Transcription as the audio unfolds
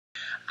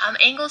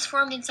Angles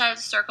formed inside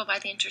the circle by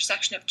the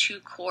intersection of two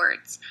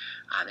chords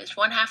is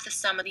 1/2 the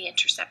sum of the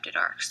intercepted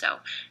arcs.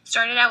 So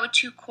started out with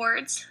two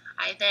chords.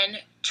 I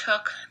then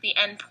took the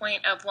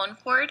endpoint of one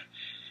chord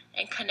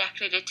and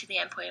connected it to the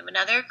endpoint of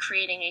another,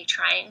 creating a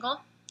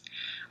triangle.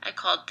 I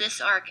called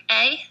this arc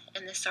A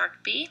and this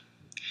arc B.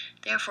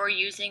 Therefore,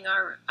 using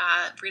our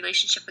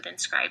relationship with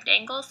inscribed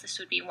angles, this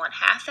would be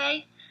 1/2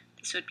 A,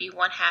 this would be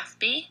 1/2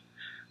 B.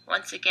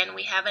 Once again,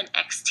 we have an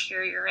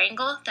exterior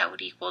angle that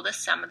would equal the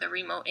sum of the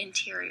remote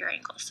interior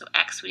angles. So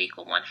x would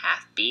equal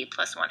 1/2 B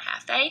plus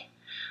 1/2 A,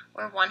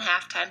 or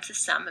 1/2 times the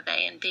sum of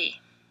A and B.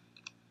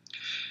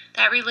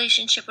 That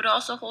relationship would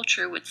also hold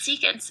true with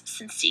secants,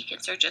 since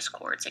secants are just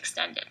chords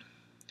extended.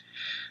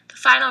 The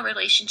final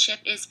relationship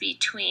is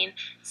between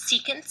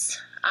secants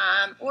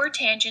or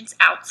tangents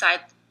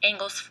outside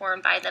angles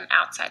formed by them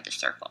outside the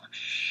circle.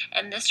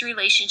 And this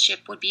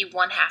relationship would be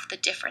 1/2 the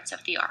difference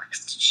of the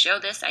arcs. To show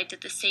this, I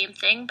did the same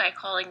thing by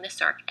calling this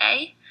arc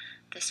A,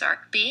 this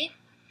arc B.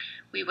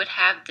 We would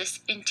have this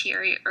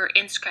interior or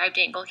inscribed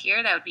angle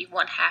here, that would be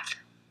 1/2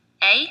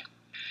 A.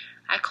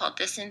 I called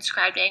this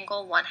inscribed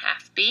angle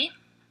 1/2 B.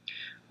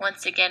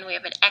 Once again, we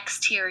have an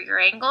exterior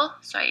angle,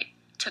 so I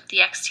took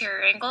the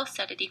exterior angle,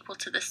 set it equal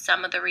to the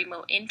sum of the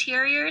remote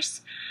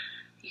interiors.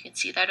 You can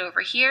see that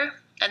over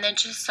here, and then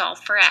just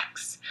solve for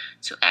x.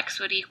 So x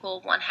would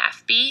equal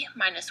 1/2 B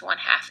minus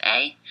 1/2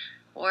 A,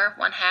 or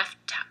 1/2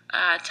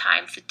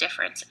 times the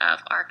difference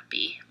of arc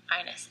B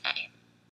minus A.